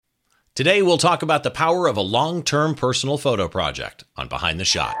Today, we'll talk about the power of a long-term personal photo project on Behind the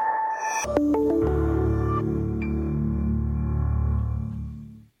Shot.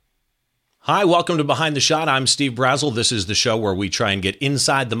 Hi, welcome to Behind the Shot. I'm Steve Brazill. This is the show where we try and get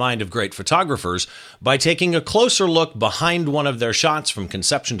inside the mind of great photographers by taking a closer look behind one of their shots from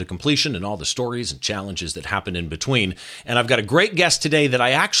conception to completion and all the stories and challenges that happen in between. And I've got a great guest today that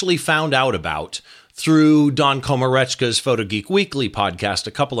I actually found out about through Don Komarechka's Photo Geek Weekly podcast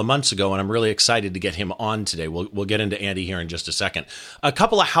a couple of months ago, and I'm really excited to get him on today. We'll get into Andy here in just a second. A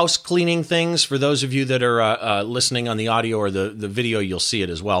couple of house cleaning things for those of you that are listening on the audio or the video, you'll see it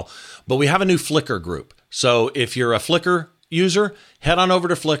as well. But we have a new Flickr group. So if you're a Flickr user, head on over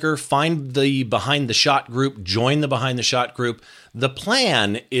to Flickr, find the Behind the Shot group, join the Behind the Shot group. The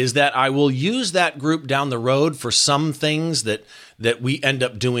plan is that I will use that group down the road for some things that we end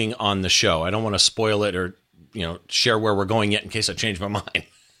up doing on the show. I don't want to spoil it or, share where we're going yet in case I change my mind.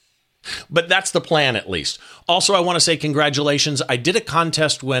 But that's the plan, at least. Also, I want to say congratulations. I did a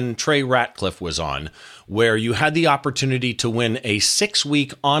contest when Trey Ratcliffe was on, where you had the opportunity to win a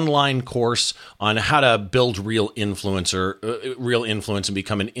 6-week online course on how to build real influence and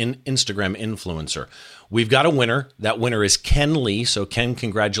become an Instagram influencer. We've got a winner. That winner is Ken Lee. So, Ken,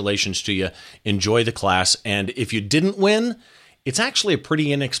 congratulations to you. Enjoy the class. And if you didn't win, it's actually a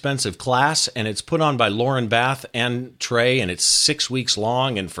pretty inexpensive class, and it's put on by Lauren Bath and Trey, and it's 6 weeks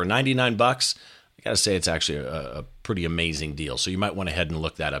long, and for $99, I got to say it's actually a pretty amazing deal. So you might want to head and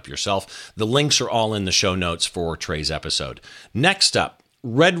look that up yourself. The links are all in the show notes for Trey's episode. Next up,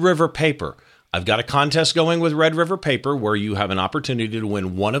 Red River Paper. I've got a contest going with Red River Paper where you have an opportunity to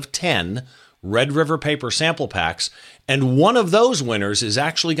win one of 10 Red River Paper sample packs, and one of those winners is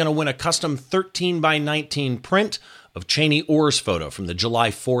actually going to win a custom 13 by 19 print of Cheney Orr's photo from the July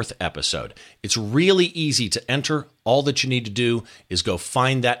 4th episode. It's really easy to enter. All that you need to do is go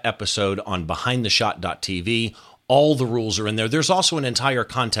find that episode on behindtheshot.tv. All the rules are in there. There's also an entire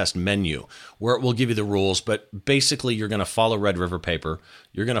contest menu where it will give you the rules, but basically you're going to follow Red River Paper,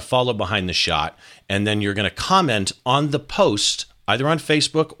 you're going to follow Behind the Shot, and then you're going to comment on the post, either on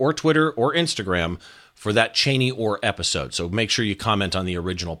Facebook or Twitter or Instagram, for that Cheney Orr episode. So make sure you comment on the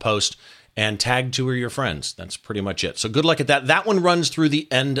original post and tag 2 of your friends. That's pretty much it. So good luck at that. That one runs through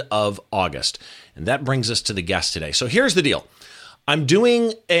the end of August. And that brings us to the guest today. So here's the deal. I'm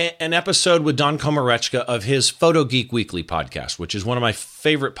doing an episode with Don Komarechka of his Photo Geek Weekly podcast, which is one of my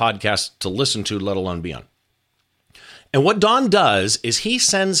favorite podcasts to listen to, let alone be on. And what Don does is he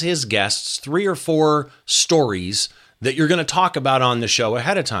sends his guests 3 or 4 stories that you're going to talk about on the show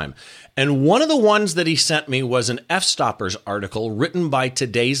ahead of time. And one of the ones that he sent me was an F-Stoppers article written by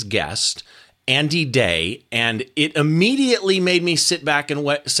today's guest, Andy Day, and it immediately made me sit back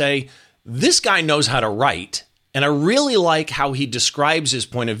and say, this guy knows how to write, and I really like how he describes his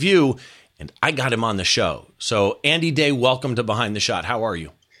point of view, and I got him on the show. So, Andy Day, welcome to Behind the Shot. How are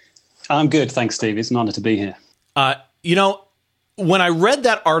you? I'm good, thanks, Steve. It's an honor to be here. When I read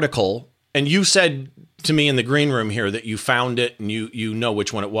that article, and you said to me in the green room here that you found it and you know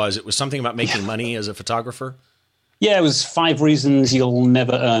which one it was something about making money as a photographer? Yeah, it was 5 reasons you'll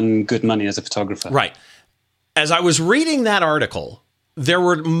never earn good money as a photographer. Right. As I was reading that article, there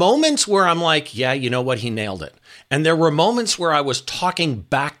were moments where I'm like, yeah, you know what? He nailed it. And there were moments where I was talking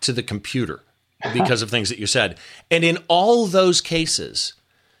back to the computer because of things that you said. And in all those cases,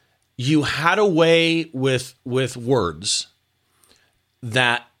 you had a way with words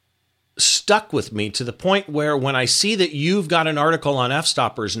that stuck with me to the point where when I see that you've got an article on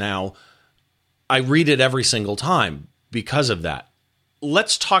F-Stoppers now, I read it every single time because of that.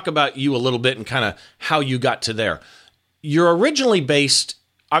 Let's talk about you a little bit and kind of how you got to there. You're originally based,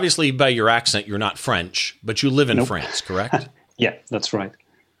 obviously by your accent, you're not French, but you live in France, correct? Yeah, that's right.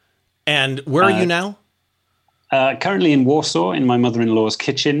 And where are you now? Currently in Warsaw, in my mother-in-law's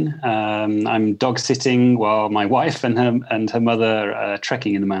kitchen. I'm dog sitting while my wife and her mother are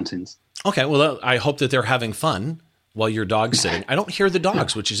trekking in the mountains. Okay, well, I hope that they're having fun while you're dog sitting. I don't hear the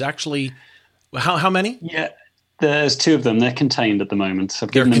dogs, which is actually how many? Yeah, there's 2 of them. They're contained at the moment. So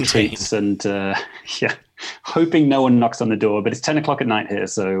I've given them treats and hoping no one knocks on the door. But it's 10 o'clock at night here,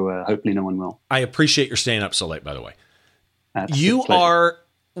 so hopefully no one will. I appreciate your staying up so late, by the way. That's you are,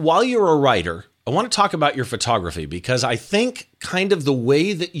 while you're a writer, I want to talk about your photography because I think kind of the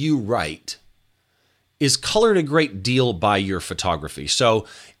way that you write is colored a great deal by your photography. So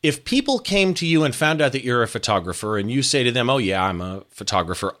if people came to you and found out that you're a photographer and you say to them, oh yeah, I'm a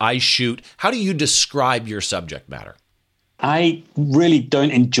photographer, I shoot, how do you describe your subject matter? I really don't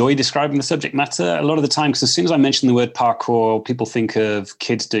enjoy describing the subject matter a lot of the time, because as soon as I mention the word parkour, people think of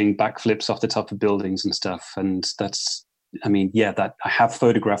kids doing backflips off the top of buildings and stuff. And that's I mean, yeah, that I have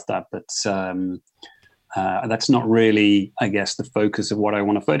photographed that, but that's not really, I guess, the focus of what I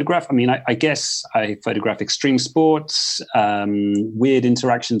want to photograph. I mean, I guess I photograph extreme sports, weird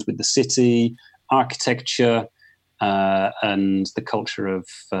interactions with the city, architecture, and the culture of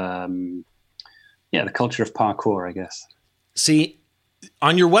parkour, I guess. See,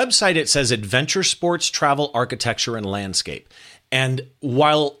 on your website, it says adventure sports, travel, architecture, and landscape. And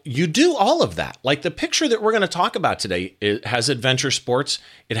while you do all of that, like the picture that we're going to talk about today, it has adventure sports,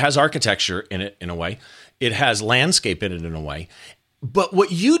 it has architecture in it in a way, it has landscape in it in a way. But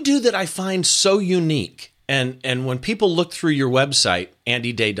what you do that I find so unique, and when people look through your website,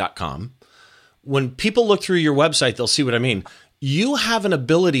 andyday.com, when people look through your website, they'll see what I mean. You have an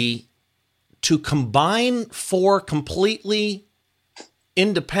ability to combine 4 completely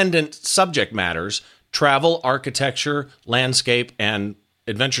independent subject matters: travel, architecture, landscape, and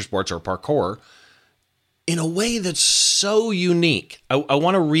adventure sports or parkour, in a way that's so unique. I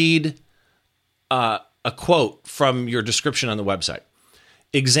want to read a quote from your description on the website.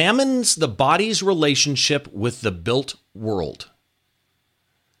 Examines the body's relationship with the built world.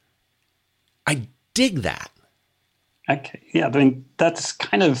 I dig that. Okay, yeah, I mean, that's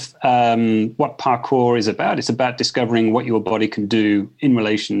kind of what parkour is about. It's about discovering what your body can do in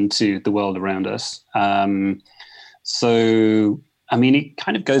relation to the world around us. So, I mean, it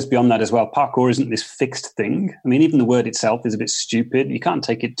kind of goes beyond that as well. Parkour isn't this fixed thing. I mean, even the word itself is a bit stupid. You can't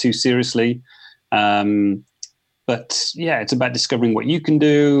take it too seriously. But yeah, it's about discovering what you can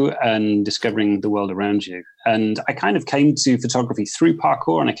do and discovering the world around you. And I kind of came to photography through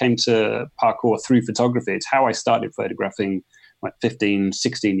parkour, and I came to parkour through photography. It's how I started photographing 15,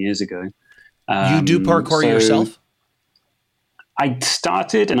 16 years ago. You do parkour yourself? I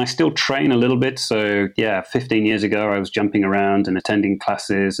started, and I still train a little bit. So yeah, 15 years ago, I was jumping around and attending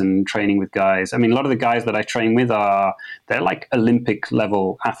classes and training with guys. I mean, a lot of the guys that I train with they're like Olympic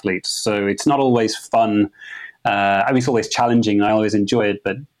level athletes. So it's not always fun. I mean, it's always challenging. I always enjoy it,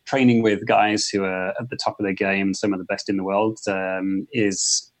 but training with guys who are at the top of their game, some of the best in the world,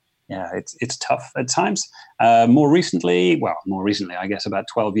 it's tough at times. More recently, I guess about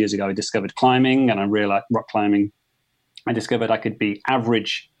 12 years ago, I discovered climbing, and I realized rock climbing. I discovered I could be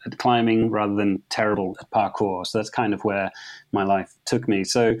average at climbing rather than terrible at parkour. So that's kind of where my life took me.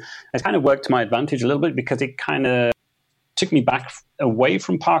 So it kind of worked to my advantage a little bit, because it kind of took me back away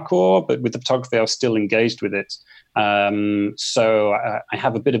from parkour, but with the photography, I was still engaged with it. So I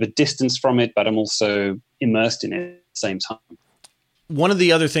have a bit of a distance from it, but I'm also immersed in it at the same time. One of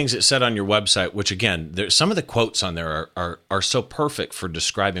the other things it said on your website, which again, some of the quotes on there are so perfect for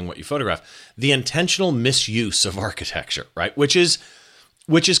describing what you photograph: the intentional misuse of architecture, right? Which is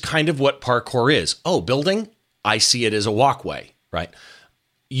kind of what parkour is. Oh, building, I see it as a walkway, right?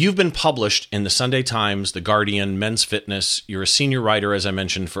 You've been published in the Sunday Times, The Guardian, Men's Fitness. You're a senior writer, as I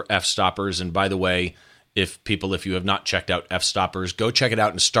mentioned, for F-Stoppers. And by the way, if you have not checked out F-Stoppers, go check it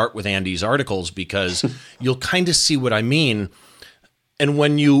out and start with Andy's articles, because you'll kind of see what I mean. And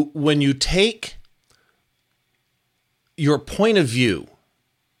when you take your point of view,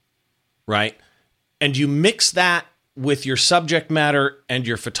 right, and you mix that with your subject matter and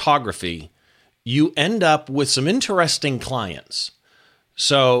your photography, you end up with some interesting clients.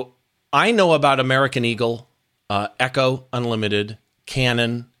 So I know about American Eagle, Echo Unlimited,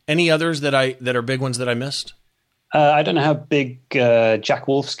 Canon. Any others that are big ones that I missed? I don't know how big Jack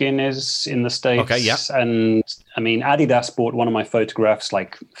Wolfskin is in the States. Okay, yeah. And I mean, Adidas bought one of my photographs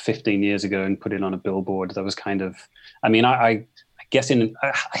like 15 years ago and put it on a billboard. That was kind of, I mean, I guess I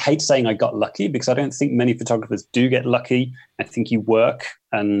hate saying I got lucky, because I don't think many photographers do get lucky. I think you work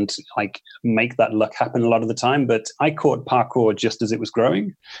and like make that luck happen a lot of the time. But I caught parkour just as it was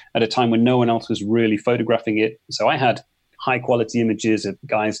growing, at a time when no one else was really photographing it. So I had high quality images of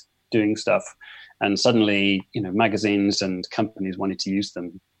guys doing stuff, and suddenly, magazines and companies wanted to use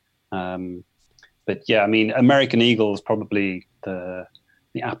them. But yeah, I mean, American Eagle is probably the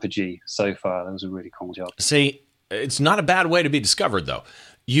apogee so far. That was a really cool job. See, it's not a bad way to be discovered, though.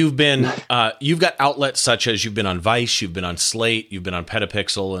 You've got outlets such as you've been on Vice, you've been on Slate, you've been on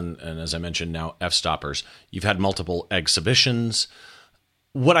Petapixel, and as I mentioned now, F-Stoppers. You've had multiple exhibitions.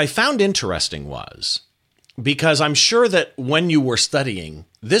 What I found interesting was, because I'm sure that when you were studying,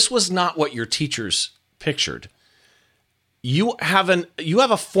 this was not what your teachers pictured. You have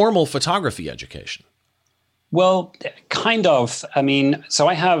a formal photography education. Well, kind of. I mean, so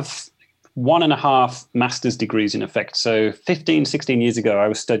I have 1.5 master's degrees in effect. So 15, 16 years ago, I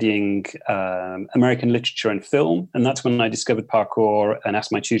was studying American literature and film. And that's when I discovered parkour and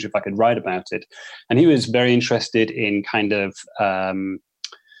asked my tutor if I could write about it. And he was very interested in kind of,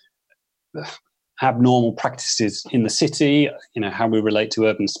 abnormal practices in the city, how we relate to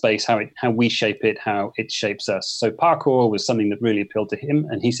urban space, how we shape it, how it shapes us. So parkour was something that really appealed to him,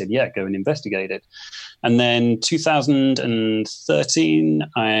 and he said, yeah, go and investigate it. And then 2013,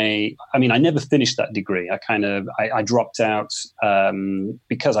 I never finished that degree. I dropped out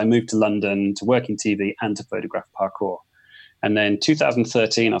because I moved to London to work in TV and to photograph parkour. And then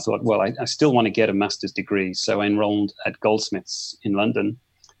 2013, I thought, well, I still want to get a master's degree. So I enrolled at Goldsmiths in London.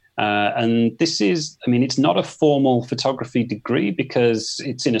 And this is, it's not a formal photography degree because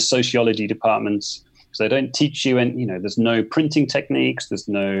it's in a sociology department. So they don't teach you, and there's no printing techniques, there's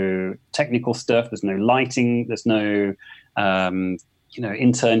no technical stuff, there's no lighting, there's no,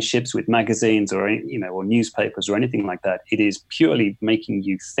 internships with magazines or newspapers or anything like that. It is purely making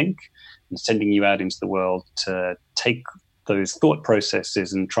you think and sending you out into the world to take those thought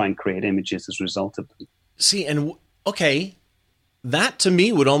processes and try and create images as a result of them. See, and okay. That to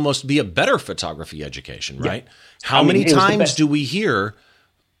me would almost be a better photography education, right? Yeah. How many times do we hear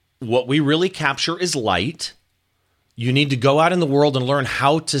what we really capture is light? You need to go out in the world and learn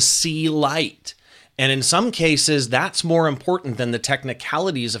how to see light. And in some cases, that's more important than the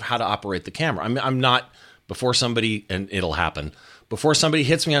technicalities of how to operate the camera. I'm not, before somebody, and it'll happen, before somebody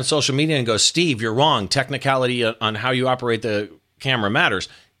hits me on social media and goes, Steve, you're wrong. Technicality on how you operate the camera matters.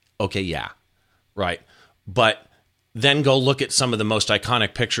 Okay, yeah, right. But then go look at some of the most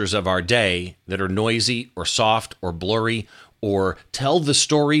iconic pictures of our day that are noisy or soft or blurry, or tell the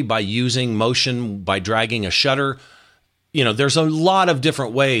story by using motion, by dragging a shutter. There's a lot of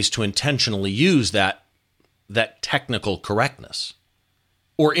different ways to intentionally use that technical correctness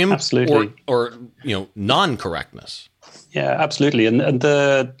or absolutely. or non-correctness. Yeah, absolutely. And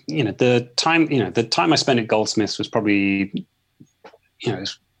the time I spent at Goldsmiths was probably,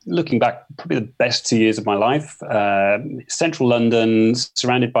 looking back, probably the best 2 years of my life. Central London,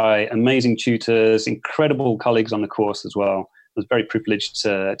 surrounded by amazing tutors, incredible colleagues on the course as well. I was very privileged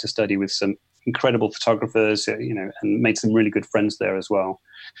to study with some incredible photographers, and made some really good friends there as well.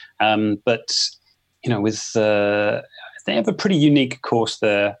 But they have a pretty unique course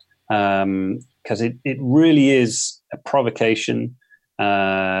there because it really is a provocation.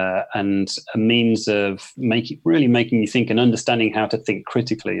 And a means of making you think and understanding how to think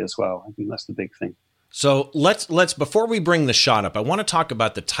critically as well. I think that's the big thing. So let's before we bring the shot up, I want to talk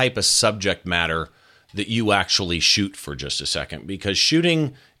about the type of subject matter that you actually shoot for just a second, because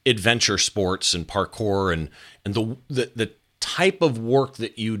shooting adventure sports and parkour and the type of work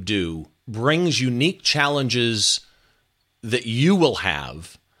that you do brings unique challenges that you will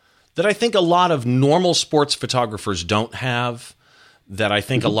have that I think a lot of normal sports photographers don't have, that I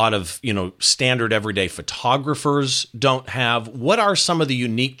think a lot of, standard everyday photographers don't have. What are some of the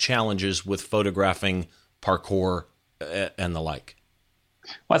unique challenges with photographing parkour and the like?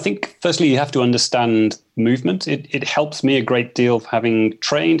 Well, I think firstly you have to understand movement. It helps me a great deal having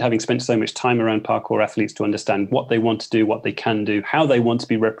spent so much time around parkour athletes to understand what they want to do, what they can do, how they want to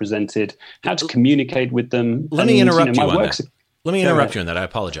be represented, how to communicate with them. Let me interrupt you on that. Let me interrupt you on that. I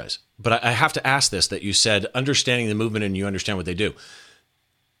apologize. But I have to ask this, that you said understanding the movement and you understand what they do.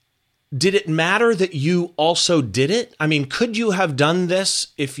 Did it matter that you also did it? Could you have done this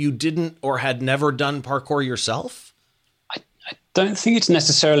if you didn't or had never done parkour yourself? I don't think it's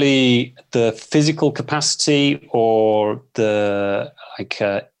necessarily the physical capacity or the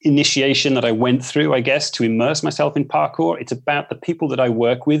initiation that I went through, I guess, to immerse myself in parkour. It's about the people that I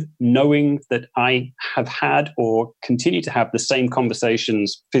work with, knowing that I have had or continue to have the same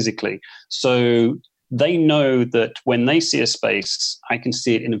conversations physically. So they know that when they see a space, I can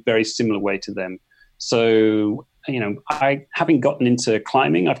see it in a very similar way to them. So, having gotten into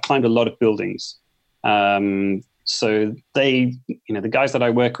climbing, I've climbed a lot of buildings. So the guys that I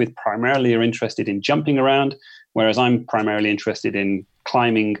work with primarily are interested in jumping around, whereas I'm primarily interested in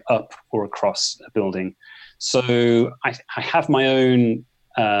climbing up or across a building. So I have my own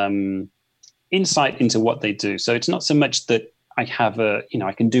insight into what they do. So it's not so much that I have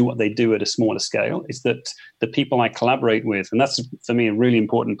I can do what they do at a smaller scale. It's that the people I collaborate with, and that's for me a really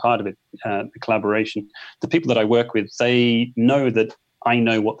important part of it, the collaboration. The people that I work with, they know that I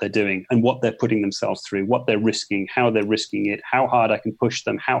know what they're doing and what they're putting themselves through, what they're risking, how they're risking it, how hard I can push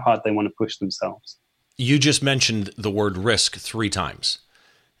them, how hard they want to push themselves. You just mentioned the word risk 3 times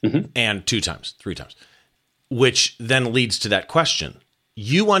and 2 times, 3 times, which then leads to that question.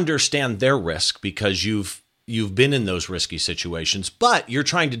 You understand their risk because you've been in those risky situations, but you're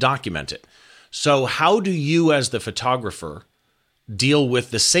trying to document it. So how do you as the photographer deal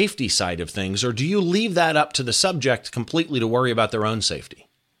with the safety side of things, or do you leave that up to the subject completely to worry about their own safety?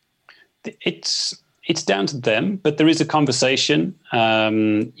 It's It's down to them, but there is a conversation. I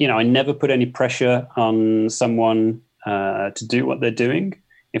never put any pressure on someone to do what they're doing.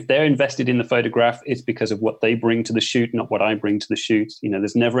 If they're invested in the photograph, it's because of what they bring to the shoot, not what I bring to the shoot.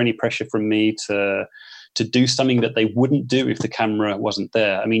 There's never any pressure from me to do something that they wouldn't do if the camera wasn't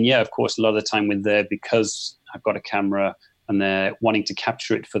there. I mean, yeah, of course, a lot of the time we're there because I've got a camera and they're wanting to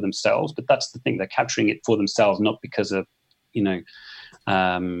capture it for themselves. But that's the thing. They're capturing it for themselves, not because of, I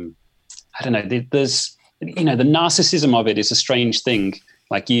don't know. There's, the narcissism of it is a strange thing.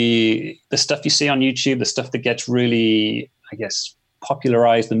 Like the stuff you see on YouTube, the stuff that gets really, I guess,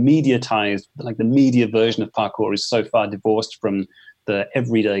 popularized, the mediatized, like the media version of parkour is so far divorced from the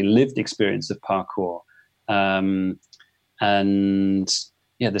everyday lived experience of parkour.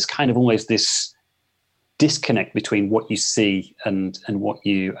 There's kind of always this disconnect between what you see and what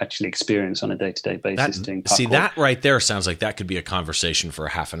you actually experience on a day-to-day basis doing parkour. See, that right there sounds like that could be a conversation for a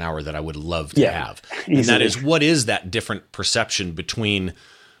half an hour that I would love to have. And easily. That is, what is that different perception between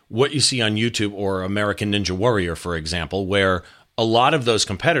what you see on YouTube or American Ninja Warrior, for example, where a lot of those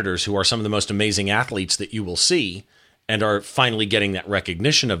competitors who are some of the most amazing athletes that you will see and are finally getting that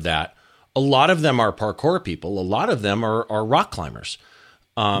recognition of that, a lot of them are parkour people. A lot of them are rock climbers.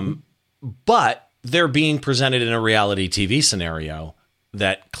 But they're being presented in a reality TV scenario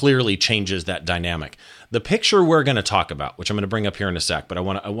that clearly changes that dynamic. The picture we're going to talk about, which I'm going to bring up here in a sec, but I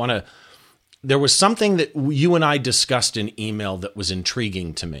want to, there was something that you and I discussed in email that was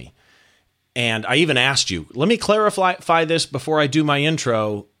intriguing to me. And I even asked you, let me clarify this before I do my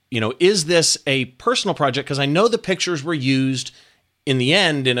intro. Is this a personal project? Because I know the pictures were used in the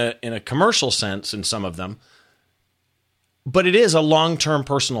end in a commercial sense in some of them, but it is a long-term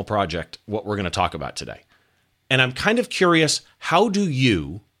personal project, what we're going to talk about today. And I'm kind of curious, how do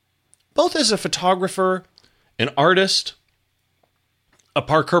you, both as a photographer, an artist, a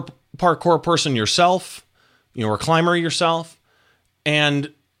parkour person yourself, a climber yourself,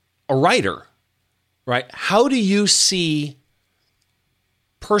 and a writer, right? How do you see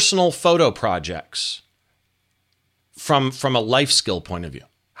personal photo projects from a life skill point of view?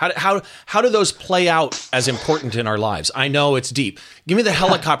 How do those play out as important in our lives? I know it's deep. Give me the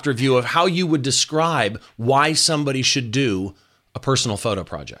helicopter view of how you would describe why somebody should do a personal photo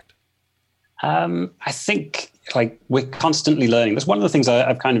project. I think we're constantly learning. That's one of the things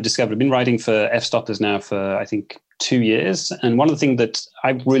I've kind of discovered. I've been writing for F-Stoppers now for, I think, 2 years. And one of the things that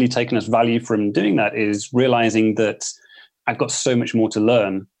I've really taken as value from doing that is realizing that I've got so much more to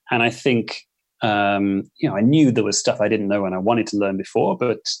learn. And I think, I knew there was stuff I didn't know and I wanted to learn before,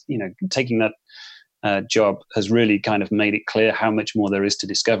 but, taking that job has really kind of made it clear how much more there is to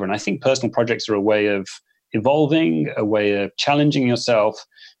discover. And I think personal projects are a way of evolving, a way of challenging yourself,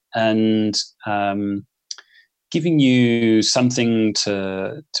 and giving you something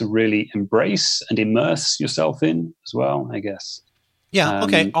to really embrace and immerse yourself in as well, I guess. Yeah,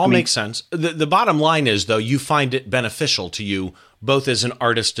 okay, makes sense. The bottom line is, though, you find it beneficial to you both as an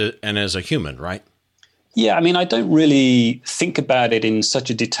artist and as a human, right? Yeah, I don't really think about it in such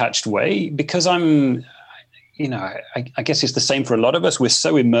a detached way because I guess it's the same for a lot of us. We're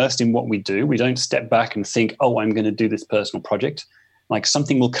so immersed in what we do. We don't step back and think, I'm going to do this personal project. Like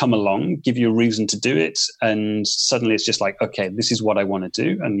something will come along, give you a reason to do it. And suddenly it's just like, okay, this is what I want to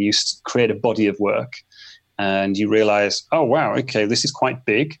do. And you create a body of work and you realize, oh, wow, okay, this is quite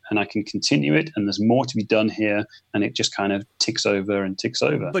big and I can continue it. And there's more to be done here. And it just kind of ticks over and ticks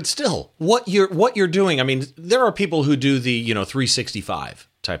over. But still, what you're doing, there are people who do the, 365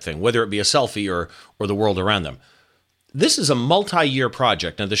 type thing, whether it be a selfie or the world around them. This is a multi-year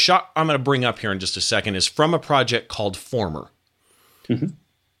project. Now, the shot I'm going to bring up here in just a second is from a project called Former.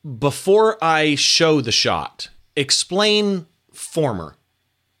 Mm-hmm. Before I show the shot, explain Former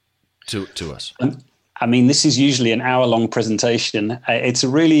to us. This is usually an hour-long presentation. It's a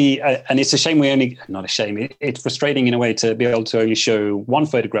really, and it's a shame not a shame, it's frustrating in a way to be able to only show one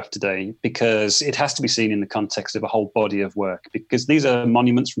photograph today because it has to be seen in the context of a whole body of work because these are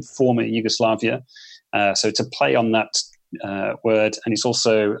monuments from former Yugoslavia. So it's a play on that word, and it's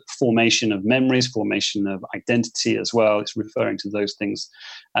also formation of memories, formation of identity as well. It's referring to those things.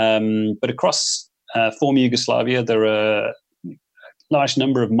 But across former Yugoslavia, there are a large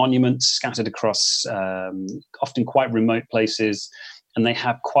number of monuments scattered across often quite remote places, and they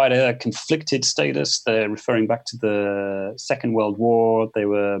have quite a conflicted status. They're referring back to the Second World War. They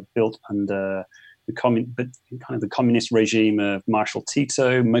were built under the communist regime of Marshal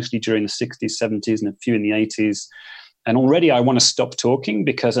Tito, mostly during the 60s, 70s, and a few in the 80s. And already I want to stop talking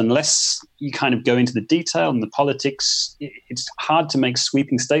because unless you kind of go into the detail and the politics, it's hard to make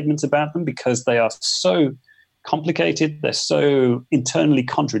sweeping statements about them because they are so complicated. They're so internally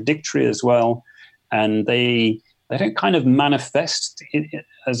contradictory as well. and they don't kind of manifest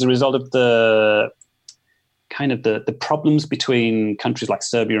as a result of the kind of the problems between countries like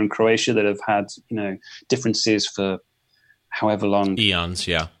Serbia and Croatia that have had, differences for however long, eons.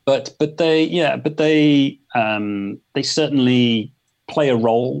 Yeah. But they certainly play a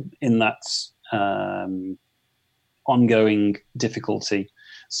role in that ongoing difficulty.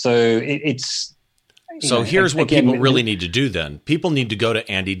 So it's. So here's what people really need to do then. People need to go to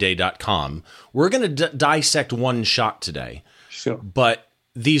andyday.com. We're going to dissect one shot today. Sure. But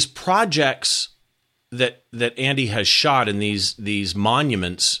these projects that Andy has shot in these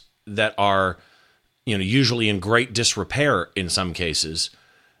monuments that are, usually in great disrepair in some cases,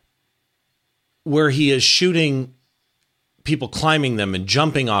 where he is shooting people climbing them and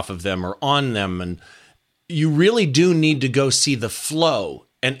jumping off of them or on them, and you really do need to go see the flow.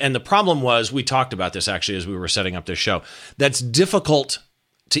 And the problem was, we talked about this actually as we were setting up this show, that's difficult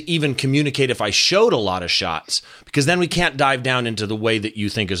to even communicate if I showed a lot of shots, because then we can't dive down into the way that you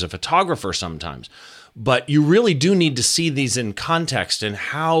think as a photographer sometimes. But you really do need to see these in context and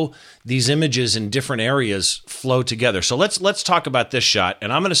how these images in different areas flow together. So let's talk about this shot,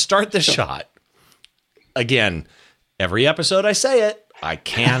 and I'm going to start this shot. Again, every episode I say it, I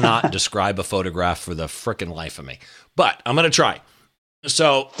cannot describe a photograph for the frickin' life of me. But I'm going to try.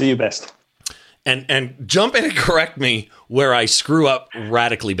 So do your best. And jump in and correct me where I screw up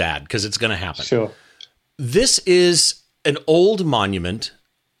radically bad, because it's going to happen. Sure. This is an old monument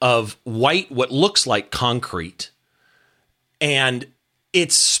of white, what looks like concrete, and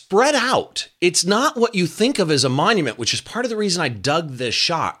it's spread out. It's not what you think of as a monument, which is part of the reason I dug this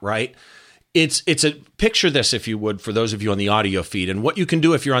shot, right? It's a picture this, if you would, for those of you on the audio feed. And what you can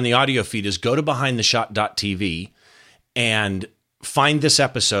do if you're on the audio feed is go to behindtheshot.tv and find this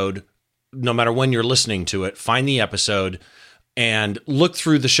episode, no matter when you're listening to it, find the episode and look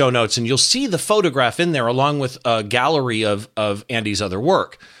through the show notes, and you'll see the photograph in there along with a gallery of Andy's other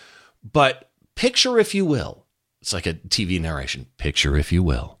work. But picture, if you will, it's like a TV narration, picture, if you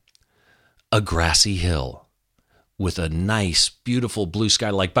will, a grassy hill with a nice, beautiful blue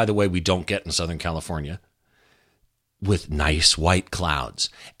sky, like, by the way, we don't get in Southern California, with nice white clouds.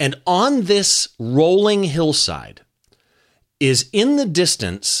 And on this rolling hillside is in the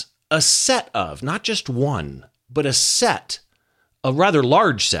distance a set of, not just one, but a rather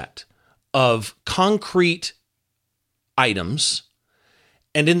large set of concrete items.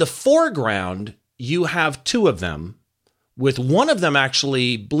 And in the foreground, you have two of them, with one of them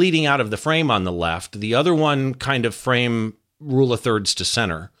actually bleeding out of the frame on the left, the other one kind of frame rule of thirds to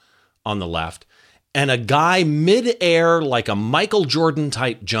center on the left, and a guy mid-air, like a Michael Jordan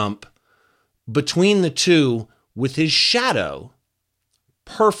type jump between the two, with his shadow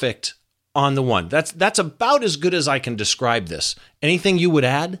perfect on the one. That's about as good as I can describe this. Anything you would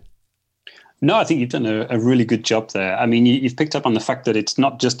add? No, I think you've done a really good job there. I mean, you've picked up on the fact that it's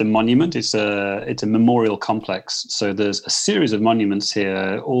not just a monument; it's a memorial complex. So there's a series of monuments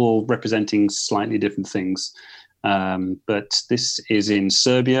here, all representing slightly different things. But this is in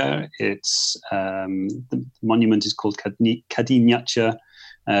Serbia. It's the monument is called Kadinjača.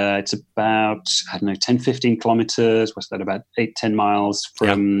 It's about, 10, 15 kilometers. What's that, about 8-10 miles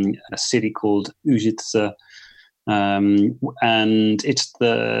from a city called Užice. And it's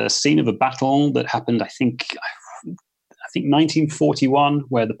the scene of a battle that happened, I think 1941,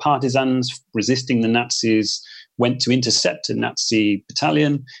 where the partisans resisting the Nazis went to intercept a Nazi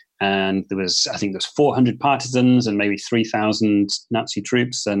battalion. And there was 400 partisans and maybe 3,000 Nazi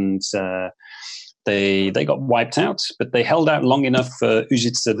troops. And They got wiped out, but they held out long enough for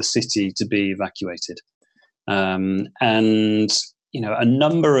Užice, the city, to be evacuated. And a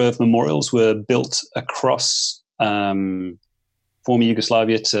number of memorials were built across former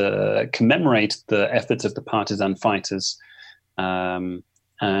Yugoslavia to commemorate the efforts of the partisan fighters. And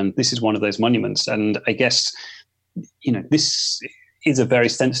this is one of those monuments. And I guess, this is a very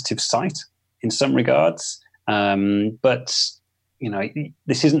sensitive site in some regards. But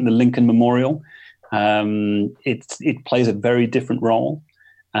this isn't the Lincoln Memorial. It plays a very different role,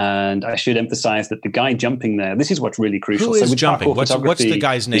 and I should emphasize that the guy jumping there, this is what's really crucial. Who is jumping? What's the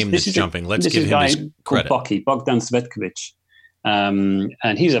guy's name that's jumping? Let's give him his credit. Bogdan Cvetkovic,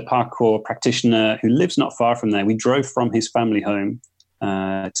 and he's a parkour practitioner who lives not far from there. We drove from his family home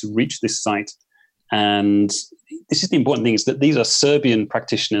to reach this site, and this is the important thing, is that these are Serbian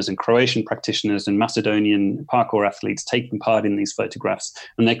practitioners and Croatian practitioners and Macedonian parkour athletes taking part in these photographs,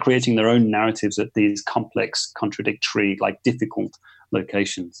 and they're creating their own narratives at these complex, contradictory, difficult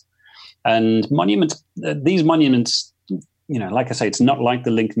locations. And these monuments, like I say, it's not like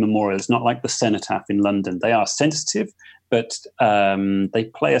the Lincoln Memorial, it's not like the Cenotaph in London. They are sensitive, but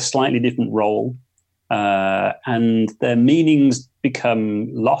they play a slightly different role and their meanings become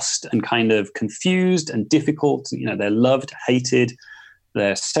lost and kind of confused and difficult. They're loved, hated,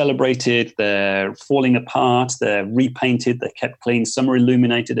 they're celebrated, they're falling apart, they're repainted, they're kept clean. Some are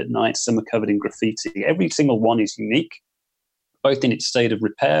illuminated at night, some are covered in graffiti. Every single one is unique, both in its state of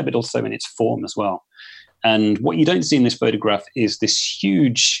repair, but also in its form as well. And what you don't see in this photograph is this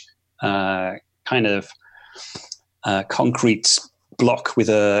huge kind of concrete block with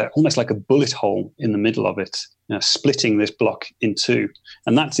almost like a bullet hole in the middle of it, splitting this block in two.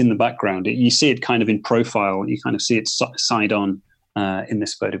 And that's in the background. You see it kind of in profile. You kind of see it side on in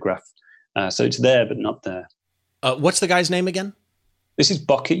this photograph. So it's there, but not there. What's the guy's name again? This is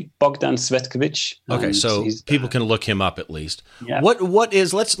Bogdan Cvetkovic. Okay, so people can look him up at least. Yeah. What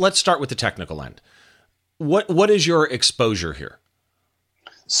is, let's start with the technical end. What is your exposure here?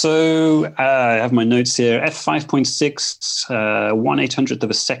 So I have my notes here. f5.6, 1/800th of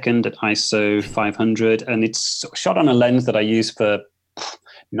a second at ISO 500. And it's shot on a lens that I use for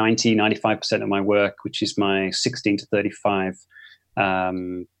 95% of my work, which is my 16-35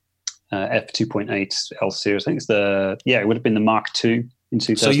 f2.8 L series. I think it would have been the Mark II in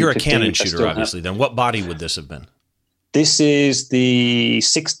 2015. So you're a Canon shooter, obviously. Then what body would this have been? This is the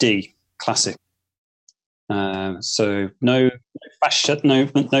 6D Classic. So no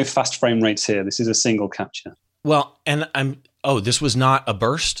fast frame rates here. This is a single capture. Well, and this was not a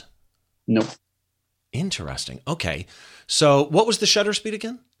burst? No. Interesting. Okay. So what was the shutter speed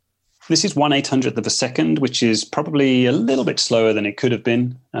again? This is 1/800th of a second, which is probably a little bit slower than it could have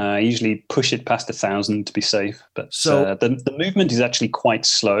been. I usually push it past 1,000 to be safe. But the movement is actually quite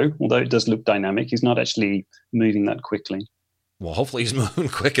slow, although it does look dynamic. He's not actually moving that quickly. Well, hopefully he's moving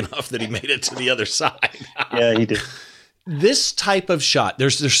quick enough that he made it to the other side. Yeah, he did. This type of shot,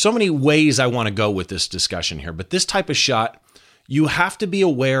 there's so many ways I want to go with this discussion here, but this type of shot, you have to be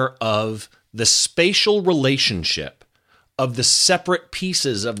aware of the spatial relationship of the separate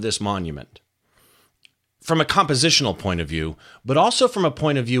pieces of this monument from a compositional point of view, but also from a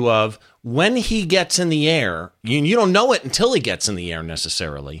point of view of when he gets in the air, you don't know it until he gets in the air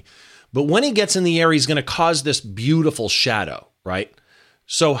necessarily, but when he gets in the air, he's going to cause this beautiful shadow, right?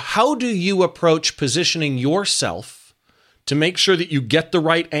 So how do you approach positioning yourself to make sure that you get the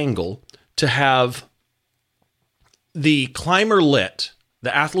right angle to have the climber lit,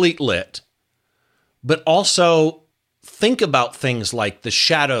 the athlete lit, but also think about things like the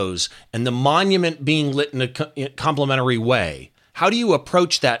shadows and the monument being lit in a complementary way? How do you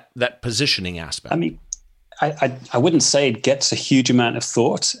approach that positioning aspect? I mean, I wouldn't say it gets a huge amount of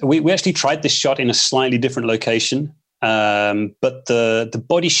thought. We actually tried this shot in a slightly different location, but the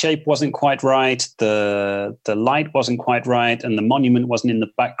body shape wasn't quite right, the light wasn't quite right, and the monument wasn't in the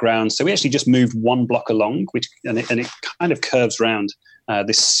background. So we actually just moved one block along, and it kind of curves around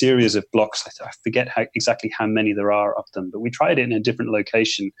this series of blocks. I forget exactly how many there are of them, but we tried it in a different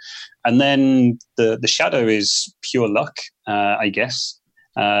location. And then the shadow is pure luck, I guess.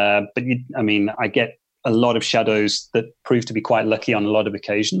 But I get a lot of shadows that prove to be quite lucky on a lot of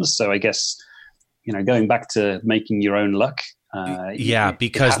occasions. So I guess, going back to making your own luck.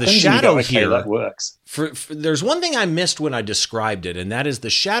 Because the shadow here, that works. There's one thing I missed when I described it, and that is the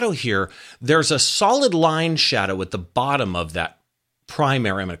shadow here. There's a solid line shadow at the bottom of that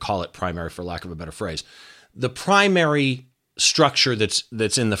primary. I'm going to call it primary for lack of a better phrase. The primary structure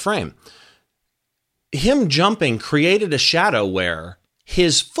that's in the frame. Him jumping created a shadow where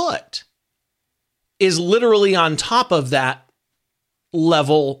his foot is literally on top of that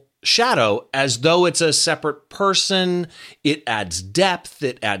level shadow as though it's a separate person. It adds depth.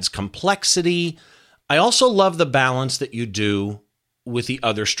 It adds complexity. I also love the balance that you do with the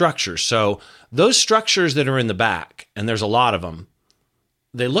other structures. So those structures that are in the back, and there's a lot of them,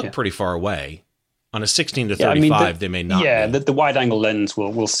 they look pretty far away. On a 16-35, they may not. Yeah, the wide angle lens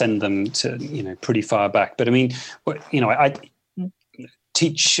will send them to pretty far back. But I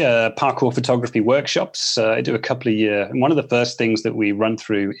teach parkour photography workshops. I do a couple a year. And one of the first things that we run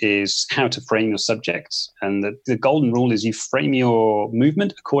through is how to frame your subjects. And the golden rule is you frame your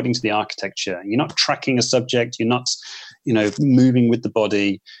movement according to the architecture. You're not tracking a subject. You're not, moving with the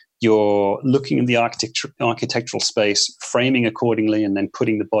body. You're looking at the architectural space, framing accordingly, and then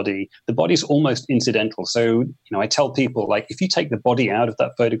putting the body. The body's almost incidental. So, I tell people, if you take the body out of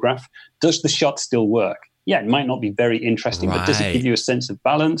that photograph, does the shot still work? Yeah, it might not be very interesting, but does it give you a sense of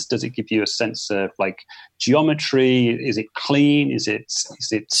balance? Does it give you a sense of geometry? Is it clean? Is it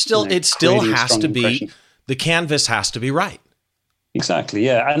still? It still has to be. The canvas has to be right. Exactly.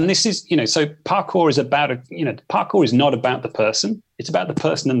 Yeah, and this is so parkour is about parkour is not about the person. It's about the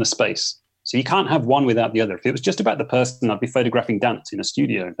person and the space. So you can't have one without the other. If it was just about the person, I'd be photographing dance in a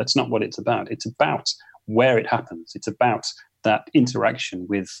studio. That's not what it's about. It's about where it happens. It's about that interaction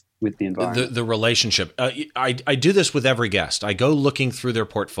with the environment. The relationship. I do this with every guest. I go looking through their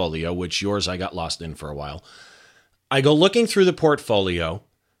portfolio, which yours I got lost in for a while. I go looking through the portfolio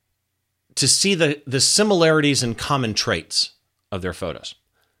to see the similarities and common traits of their photos.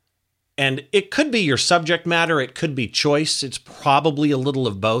 And it could be your subject matter. It could be choice. It's probably a little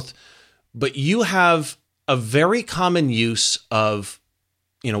of both. But you have a very common use of,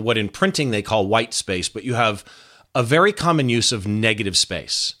 what in printing they call white space, but you have a very common use of negative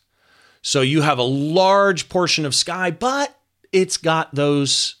space. So you have a large portion of sky, but it's got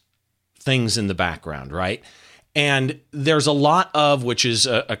those things in the background, right? And there's a lot of, which is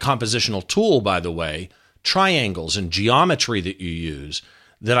a compositional tool, by the way, triangles and geometry that you use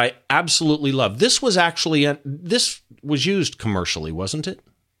that I absolutely love. This was used commercially, wasn't it?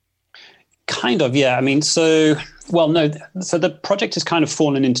 Kind of, yeah. So the project has kind of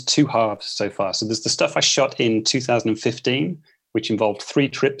fallen into two halves so far. So there's the stuff I shot in 2015, which involved 3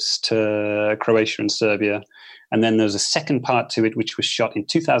 trips to Croatia and Serbia. And then there's a second part to it, which was shot in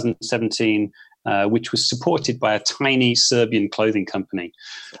 2017, which was supported by a tiny Serbian clothing company.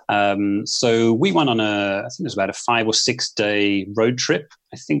 So we went on I think it was about a 5 or 6 day road trip.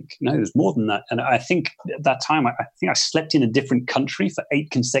 it was more than that. And I think at that time, I slept in a different country for 8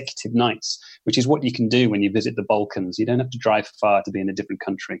 consecutive nights, which is what you can do when you visit the Balkans. You don't have to drive far to be in a different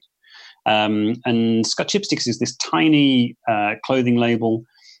country. And Scott Chipsticks is this tiny clothing label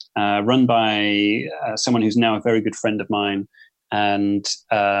run by someone who's now a very good friend of mine. And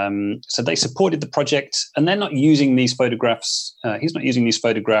so they supported the project, and they're not using these photographs. He's not using these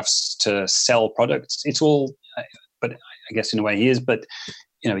photographs to sell products. It's all, but I guess in a way he is. But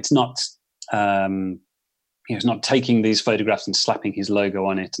it's not. He's not taking these photographs and slapping his logo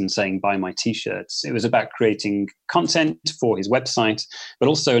on it and saying, buy my T-shirts. It was about creating content for his website, but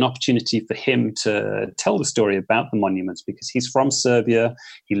also an opportunity for him to tell the story about the monuments, because he's from Serbia.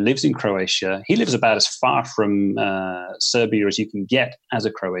 He lives in Croatia. He lives about as far from Serbia as you can get as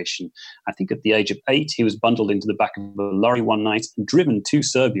a Croatian. I think at the age of 8, he was bundled into the back of a lorry one night and driven to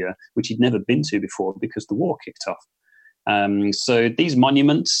Serbia, which he'd never been to before because the war kicked off. So these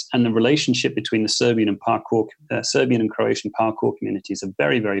monuments and the relationship between the Serbian and Croatian parkour communities are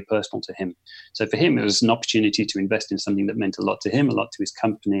very, very personal to him. So for him, it was an opportunity to invest in something that meant a lot to him, a lot to his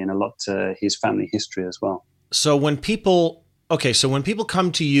company, and a lot to his family history as well. So when people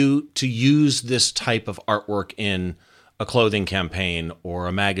come to you to use this type of artwork in a clothing campaign or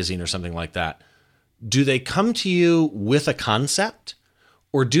a magazine or something like that, do they come to you with a concept,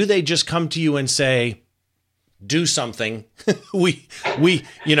 or do they just come to you and say, do something?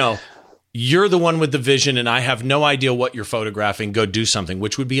 You're the one with the vision and I have no idea what you're photographing. Go do something,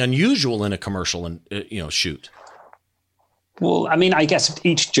 which would be unusual in a commercial and shoot. Well, I guess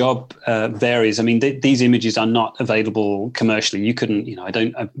each job varies. These images are not available commercially. You couldn't,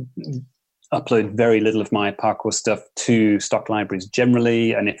 I upload very little of my parkour stuff to stock libraries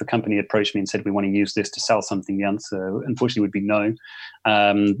generally. And if a company approached me and said, we want to use this to sell something, the answer, unfortunately, would be no.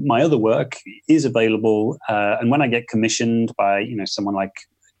 My other work is available. And when I get commissioned by, someone like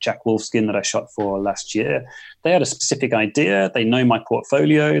Jack Wolfskin that I shot for last year, they had a specific idea. They know my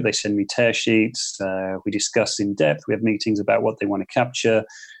portfolio. They send me tear sheets. We discuss in depth. We have meetings about what they want to capture.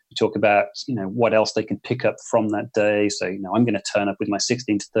 We talk about, what else they can pick up from that day. So, I'm going to turn up with my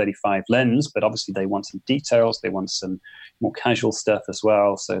 16 to 35 lens, but obviously they want some details. They want some more casual stuff as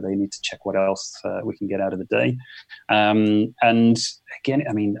well. So they need to check what else we can get out of the day. And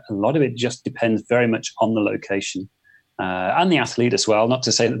again, a lot of it just depends very much on the location and the athlete as well. Not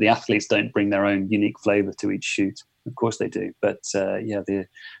to say that the athletes don't bring their own unique flavor to each shoot. Of course they do. But the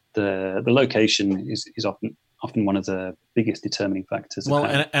location is often one of the biggest determining factors. Well,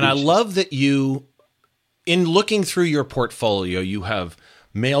 and I love that you, in looking through your portfolio, you have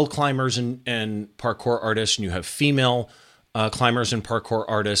male climbers and parkour artists, and you have female climbers and parkour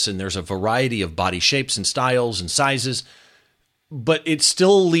artists, and there's a variety of body shapes and styles and sizes. But it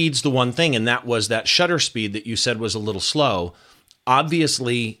still leads to one thing, and that was that shutter speed that you said was a little slow.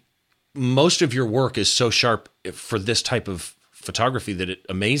 Obviously, most of your work is so sharp for this type of photography that it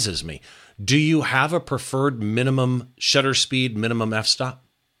amazes me. Do you have a preferred minimum shutter speed, minimum f-stop?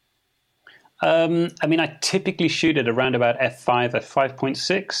 I typically shoot at around about f5,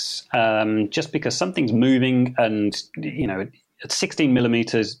 f5.6, just because something's moving, and at 16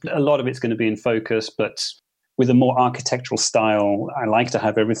 millimeters, a lot of it's going to be in focus. But with a more architectural style, I like to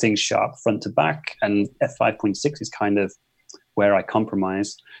have everything sharp front to back, and f5.6 is kind of where I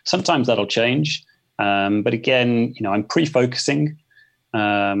compromise. Sometimes that'll change, but again, I'm pre-focusing.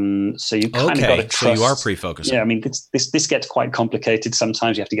 So you kind of got to trust. So you are pre-focusing. Yeah, I mean, this gets quite complicated.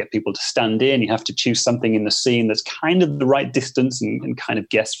 Sometimes you have to get people to stand in. You have to choose something in the scene that's kind of the right distance and kind of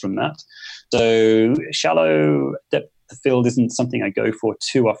guess from that. So shallow depth of field isn't something I go for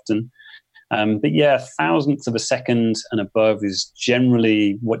too often. But yeah, thousandths of a second and above is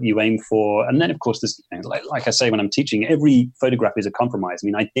generally what you aim for. And then, of course, there's, like I say, when I'm teaching, every photograph is a compromise. I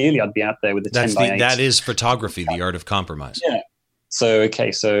mean, ideally, I'd be out there with a 10 by 8. That is photography, the art of compromise. Yeah. So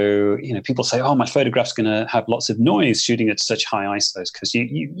people say, oh, my photograph's going to have lots of noise shooting at such high ISOs, because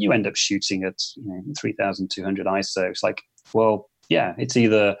you end up shooting at 3,200 ISO. It's like, well, yeah, it's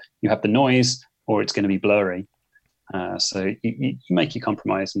either you have the noise or it's going to be blurry. So you make your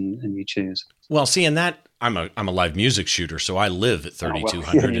compromise and you choose. Well, see, in that, I'm a live music shooter, so I live at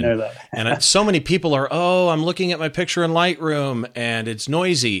 3,200. Yeah, you know that. And so many people are, I'm looking at my picture in Lightroom and it's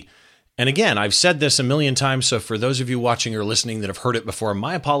noisy. And again, I've said this a million times, so for those of you watching or listening that have heard it before,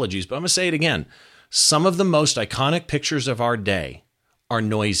 my apologies, but I'm going to say it again. Some of the most iconic pictures of our day are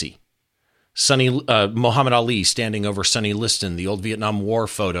noisy. Muhammad Ali standing over Sonny Liston, the old Vietnam War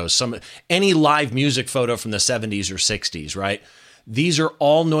photos, any live music photo from the 70s or 60s, right? These are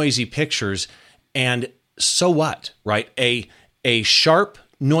all noisy pictures, and so what, right? A sharp,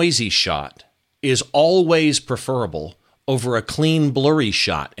 noisy shot is always preferable over a clean, blurry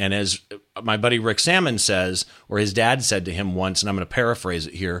shot. And as my buddy Rick Salmon says, or his dad said to him once, and I'm going to paraphrase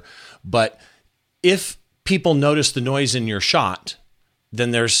it here, but if people notice the noise in your shot,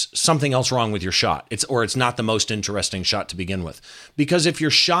 then there's something else wrong with your shot. It's not the most interesting shot to begin with. Because if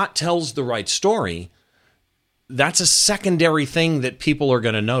your shot tells the right story, that's a secondary thing that people are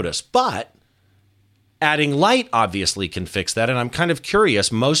going to notice. But adding light obviously can fix that. And I'm kind of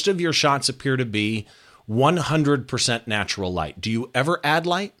curious, most of your shots appear to be 100% natural light. Do you ever add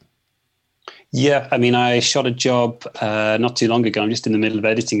light? Yeah, I mean, I shot a job not too long ago. I'm just in the middle of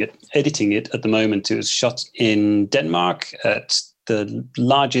editing it at the moment. It was shot in Denmark at the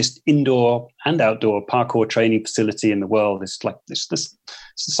largest indoor and outdoor parkour training facility in the world. It's the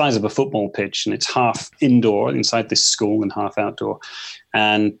size of a football pitch, and it's half indoor inside this school and half outdoor.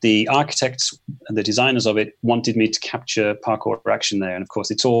 And the architects and the designers of it wanted me to capture parkour action there. And of course,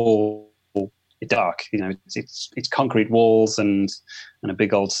 it's all dark. It's concrete walls and a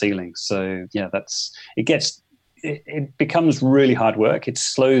big old ceiling. So yeah, it becomes really hard work. It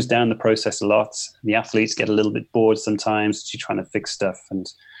slows down the process a lot. The athletes get a little bit bored sometimes. You're trying to fix stuff. And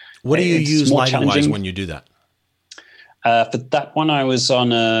what do you use lighting-wise when you do that? For that one, I was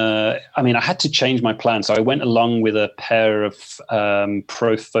on I had to change my plan. So I went along with a pair of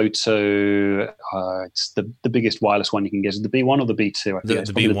Profoto. It's the biggest wireless one you can get. Is it the B1 or the B2? The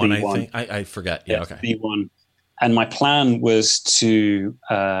B1, I think. I forget. Yeah, okay. B1. And my plan was to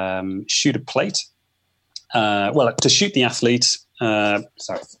shoot a plate. To shoot the athlete.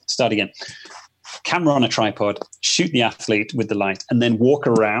 Start again. Camera on a tripod, shoot the athlete with the light, and then walk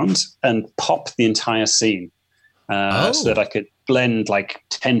around and pop the entire scene. So that I could blend like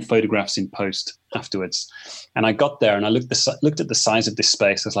 10 photographs in post afterwards. And I got there and I looked at the size of this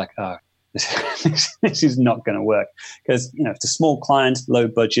space. I was like, this is not going to work. Because, it's a small client, low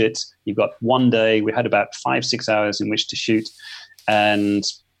budget. You've got one day. We had about 5-6 hours in which to shoot. And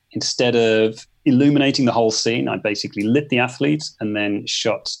instead of illuminating the whole scene, I basically lit the athlete and then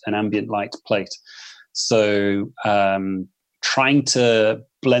shot an ambient light plate. So trying to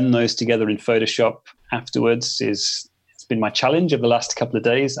blend those together in Photoshop afterwards it's been my challenge of the last couple of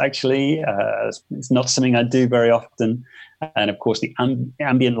days, actually. It's not something I do very often. And of course, the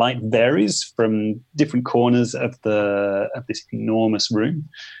ambient light varies from different corners of this enormous room.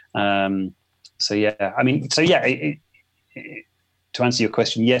 To answer your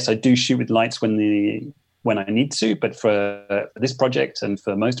question, yes, I do shoot with lights when I need to, but for this project and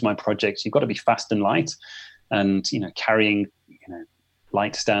for most of my projects, you've got to be fast and light, and carrying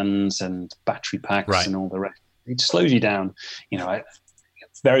light stands and battery packs and all the rest. It slows you down.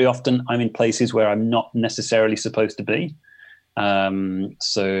 Very often I'm in places where I'm not necessarily supposed to be. You're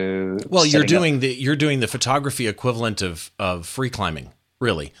doing the photography equivalent of free climbing,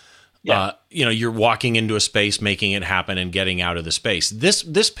 really. Yeah. You're walking into a space, making it happen, and getting out of the space.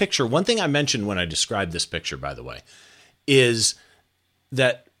 This picture, one thing I mentioned when I described this picture, by the way, is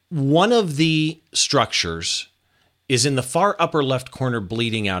that one of the structures is in the far upper left corner,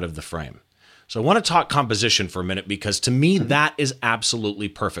 bleeding out of the frame. So I want to talk composition for a minute, because to me, that is absolutely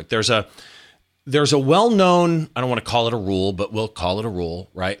perfect. There's a well-known, I don't want to call it a rule, but we'll call it a rule,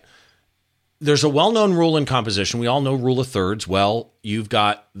 right? There's a well-known rule in composition. We all know rule of thirds. Well, you've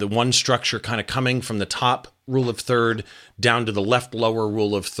got the one structure kind of coming from the top rule of third down to the left lower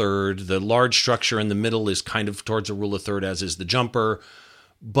rule of third. The large structure in the middle is kind of towards a rule of third, as is the jumper.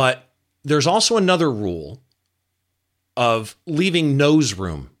 But there's also another rule of leaving nose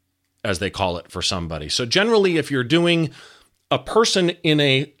room, as they call it, for somebody. So generally, if you're doing a person in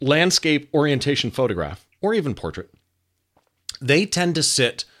a landscape orientation photograph or even portrait, they tend to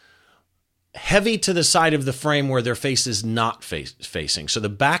sit heavy to the side of the frame where their face is not facing. So the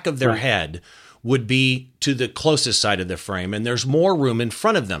back of their head would be to the closest side of the frame, and there's more room in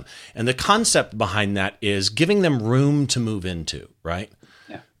front of them. And the concept behind that is giving them room to move into, right?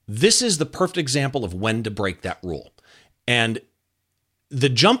 Yeah. This is the perfect example of when to break that rule. And the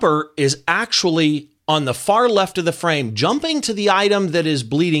jumper is actually on the far left of the frame, jumping to the item that is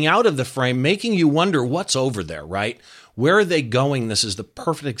bleeding out of the frame, making you wonder what's over there, right? Where are they going? This is the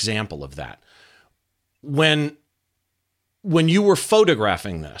perfect example of that. When you were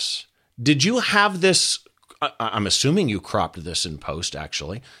photographing this, did you have this, I'm assuming you cropped this in post,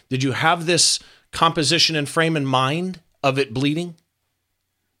 actually. Did you have this composition and frame in mind of it bleeding?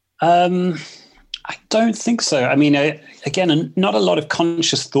 I don't think so. I mean, again, not a lot of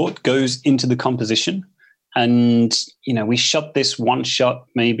conscious thought goes into the composition. And, we shot this one shot,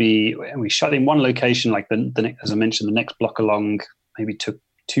 maybe we shot in one location, like as I mentioned, the next block along, maybe took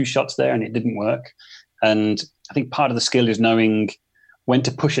 2 shots there and it didn't work. And I think part of the skill is knowing when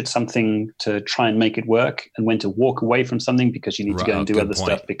to push at something to try and make it work and when to walk away from something because you need to go and do other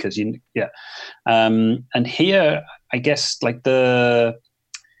stuff because and here, I guess, like the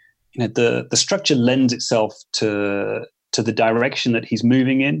structure lends itself to the direction that he's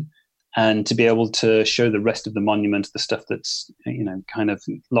moving in, and to be able to show the rest of the monument, the stuff that's kind of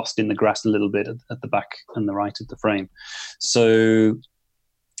lost in the grass a little bit at the back and the right of the frame. So,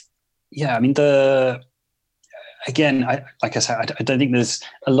 yeah, I mean, like I said, I don't think there's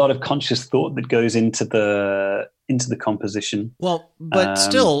a lot of conscious thought that goes into the composition. Well, but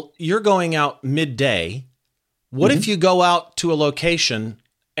still, you're going out midday. What if you go out to a location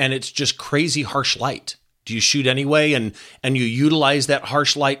and it's just crazy harsh light? Do you shoot anyway, and you utilize that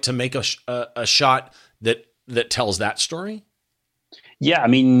harsh light to make a shot that tells that story? Yeah, I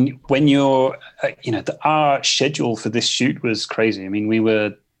mean, when you're, our schedule for this shoot was crazy. I mean, we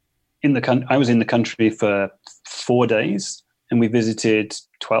were I was in the country for 4 days, and we visited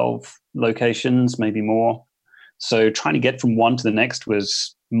 12 locations, maybe more. So trying to get from one to the next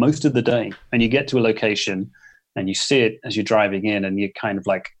was most of the day. And you get to a location, and you see it as you're driving in, and you're kind of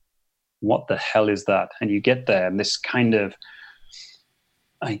like, what the hell is that? And you get there, and this kind of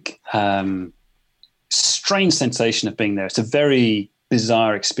like strange sensation of being there. It's a very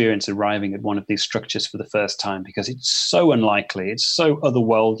bizarre experience arriving at one of these structures for the first time, because it's so unlikely, it's so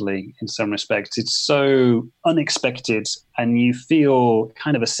otherworldly in some respects, it's so unexpected, and you feel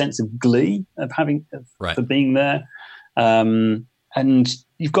kind of a sense of glee of for being there. And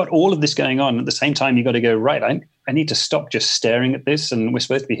you've got all of this going on at the same time. You've got to go, right, I need to stop just staring at this, and we're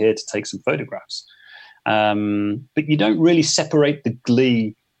supposed to be here to take some photographs. But you don't really separate the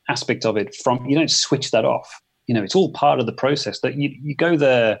glee aspect of it you don't switch that off. It's all part of the process that you go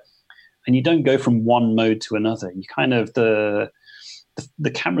there, and you don't go from one mode to another. You kind of, the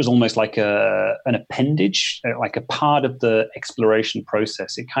camera's almost like an appendage, like a part of the exploration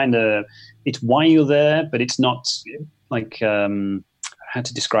process. It's why you're there, but it's not like, how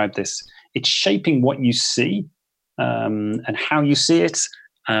to describe this? It's shaping what you see, and how you see it.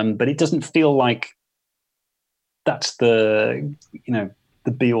 But it doesn't feel like that's the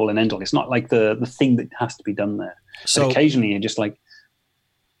be all and end all. It's not like the thing that has to be done there. So but occasionally you're just like,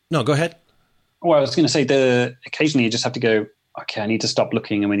 no, go ahead. Well, I was going to say occasionally you just have to go, okay, I need to stop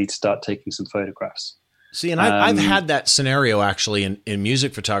looking, and we need to start taking some photographs. See, and I've had that scenario actually in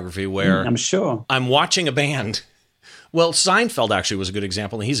music photography where I'm sure I'm watching a band. Well, Seinfeld actually was a good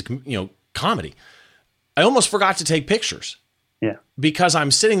example, and he's comedy. I almost forgot to take pictures. Yeah. Because I'm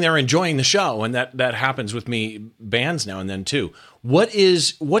sitting there enjoying the show, and that happens with me bands now and then too.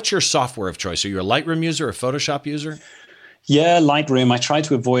 What's your software of choice? Are you a Lightroom user or a Photoshop user? Yeah, Lightroom. I try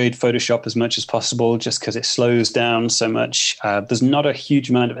to avoid Photoshop as much as possible just because it slows down so much. There's not a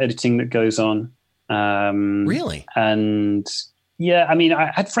huge amount of editing that goes on. Really? And yeah, I mean,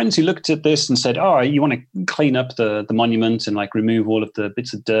 I had friends who looked at this and said, oh, you want to clean up the monument and like remove all of the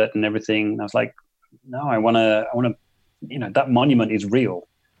bits of dirt and everything. And I was like, no, I want to, that monument is real.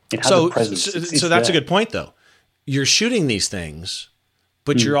 It has a presence. So that's a good point, though. You're shooting these things,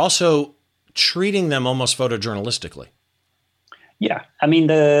 but you're also treating them almost photojournalistically. Yeah. I mean,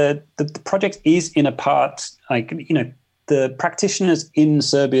 the project is in a part, like, the practitioners in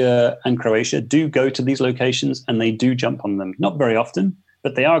Serbia and Croatia do go to these locations and they do jump on them. Not very often,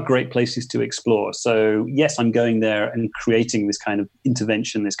 but they are great places to explore. So yes, I'm going there and creating this kind of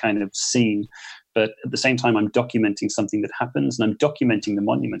intervention, this kind of scene. but at the same time, I'm documenting something that happens, and I'm documenting the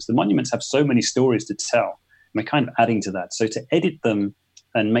monuments. The monuments have so many stories to tell, and we're kind of adding to that. So to edit them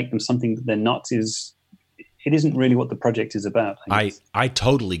and make them something that they're not it isn't really what the project is about. I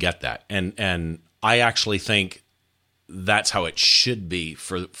totally get that. And I actually think that's how it should be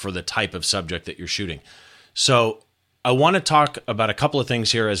for the type of subject that you're shooting. So I want to talk about a couple of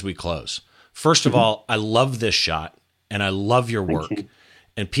things here as we close. First of all, I love this shot and I love your work. Thank you.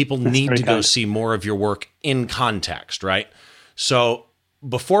 And people need to go see more of your work in context, right? So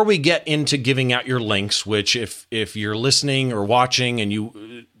before we get into giving out your links, which if you're listening or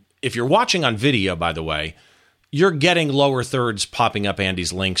watching if you're watching on video, by the way, you're getting lower thirds popping up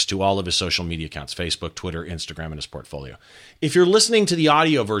Andy's links to all of his social media accounts, Facebook, Twitter, Instagram, and his portfolio. If you're listening to the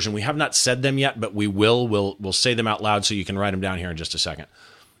audio version, we have not said them yet, but we will. We'll say them out loud so you can write them down here in just a second.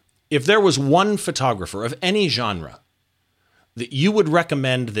 If there was one photographer of any genre that you would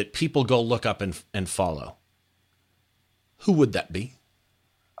recommend that people go look up and follow, who would that be?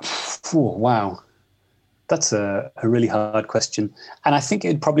 Oh, wow. That's a really hard question. And I think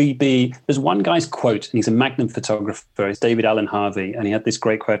it'd probably be, there's one guy's quote, and he's a Magnum photographer, it's David Allen Harvey, and he had this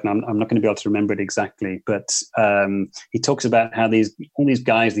great quote, and I'm not going to be able to remember it exactly, but he talks about how all these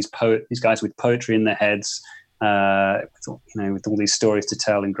guys, these guys with poetry in their heads, with all these stories to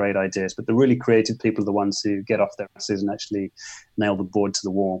tell and great ideas, but the really creative people are the ones who get off their asses and actually nail the board to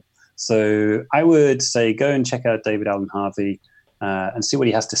the wall. So I would say go and check out David Allen Harvey, and see what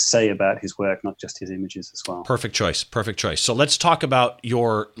he has to say about his work, not just his images as well. Perfect choice. Perfect choice. So let's talk about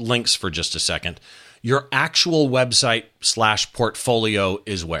your links for just a second. Your actual website / portfolio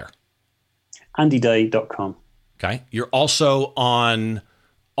is where? andyday.com. Okay. You're also on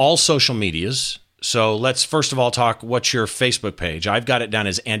all social medias. So let's first of all talk, what's your Facebook page? I've got it down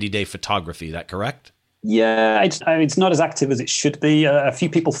as Andy Day Photography. Is that correct? Yeah, it's not as active as it should be. A few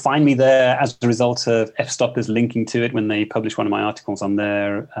people find me there as a result of F-Stoppers linking to it when they publish one of my articles on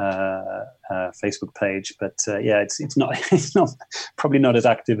their Facebook page. But it's not probably not as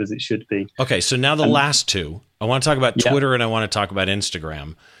active as it should be. Okay, so now the last two. I want to talk about Twitter and I want to talk about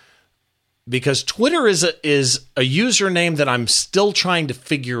Instagram, because Twitter is a username that I'm still trying to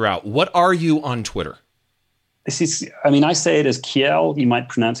figure out. What are you on Twitter? I say it as Kiel. You might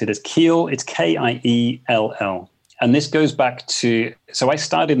pronounce it as Kiel. It's Kiell. And this goes back to, so I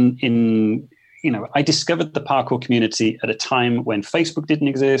started I discovered the parkour community at a time when Facebook didn't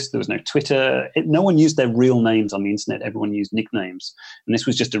exist. There was no Twitter. No one used their real names on the internet. Everyone used nicknames. And this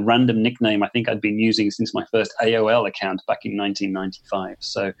was just a random nickname I think I'd been using since my first AOL account back in 1995.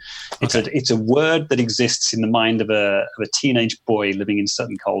 So it's a word that exists in the mind of a teenage boy living in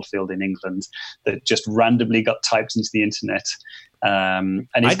Sutton Coldfield in England that just randomly got typed into the internet. And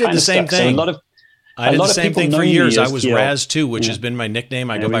I did the same thing. So I did the same thing for years. I was Raz2, which has been my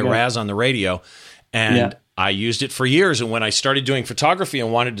nickname. I go by Raz on the radio. And I used it for years. And when I started doing photography and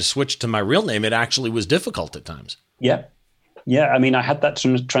wanted to switch to my real name, it actually was difficult at times. Yeah. Yeah. I mean, I had that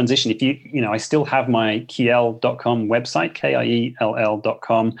transition. I still have my Kiell.com website,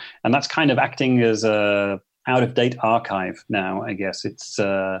 Kiell.com. And that's kind of acting as a out-of-date archive now, I guess. It's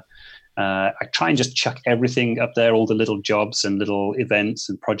I try and just chuck everything up there, all the little jobs and little events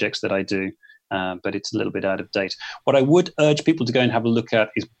and projects that I do. But it's a little bit out of date. What I would urge people to go and have a look at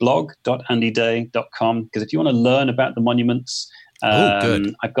is blog.andyday.com, because if you want to learn about the monuments,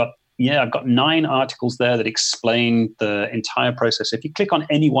 good. I've got 9 articles there that explain the entire process. If you click on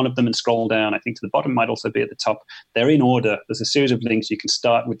any one of them and scroll down, I think to the bottom, might also be at the top. They're in order. There's a series of links. You can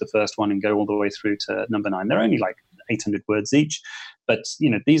start with the first one and go all the way through to number 9. They're only like 800 words each, but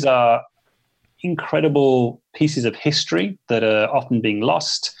these are incredible pieces of history that are often being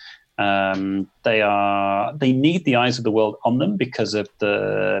lost. They need the eyes of the world on them because of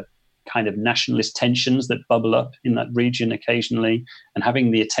the kind of nationalist tensions that bubble up in that region occasionally, and having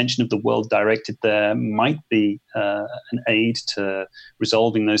the attention of the world directed there might be an aid to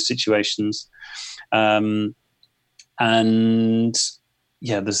resolving those situations. There's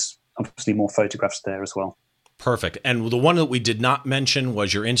obviously more photographs there as well. Perfect. And the one that we did not mention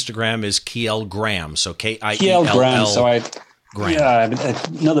was your Instagram is Kiell Graham. So Kiell Graham. So Graham. Yeah,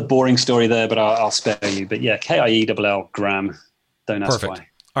 another boring story there, but I'll spare you. But yeah, Kiell Graham. Don't ask why.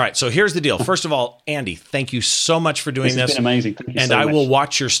 All right, so here's the deal. First of all, Andy, thank you so much for doing this. It's been amazing. Thank you so much. And I will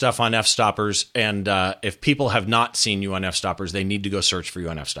watch your stuff on F-Stoppers. And if people have not seen you on F-Stoppers, they need to go search for you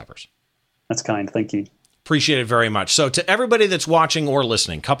on F-Stoppers. That's kind. Thank you. Appreciate it very much. So to everybody that's watching or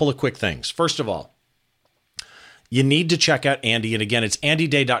listening, couple of quick things. First of all, you need to check out Andy. And again, it's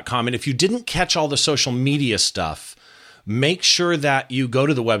andyday.com. And if you didn't catch all the social media stuff, make sure that you go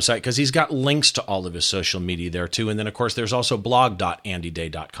to the website because he's got links to all of his social media there too. And then, of course, there's also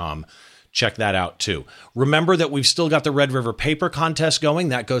blog.andyday.com check that out too. Remember that we've still got the Red River Paper Contest going.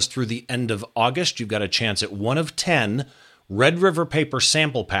 That goes through the end of August. You've got a chance at one of 10 Red River Paper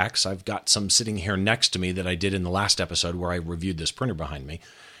sample packs. I've got some sitting here next to me that I did in the last episode where I reviewed this printer behind me.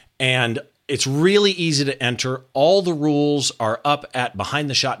 And it's really easy to enter. All the rules are up at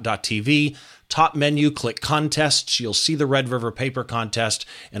behindtheshot.tv. Top menu, click contests. You'll see the Red River Paper Contest.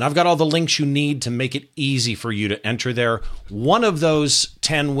 And I've got all the links you need to make it easy for you to enter there. One of those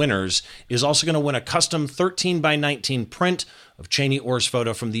 10 winners is also going to win a custom 13 by 19 print of Cheney Orr's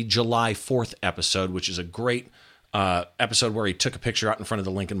photo from the July 4th episode, which is a great episode where he took a picture out in front of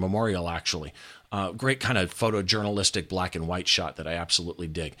the Lincoln Memorial, actually. Great kind of photojournalistic black and white shot that I absolutely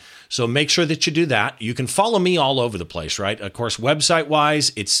dig. So make sure that you do that. You can follow me all over the place, right? Of course,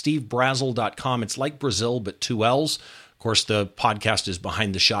 website-wise, it's stevebrazel.com. It's like Brazil, but 2 L's. Of course, the podcast is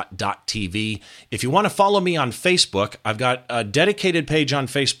behindtheshot.tv. If you want to follow me on Facebook, I've got a dedicated page on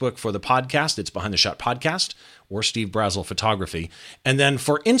Facebook for the podcast. It's Behind the Shot Podcast or Steve Brazel Photography. And then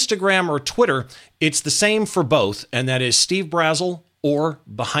for Instagram or Twitter, it's the same for both, and that is Steve Brazel or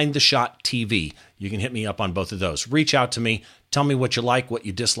Behind the Shot TV. You can hit me up on both of those. Reach out to me. Tell me what you like, what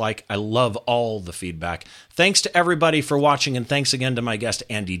you dislike. I love all the feedback. Thanks to everybody for watching, and thanks again to my guest,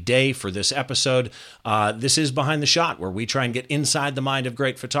 Andy Day, for this episode. This is Behind the Shot, where we try and get inside the mind of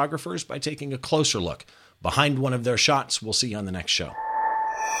great photographers by taking a closer look behind one of their shots. We'll see you on the next show.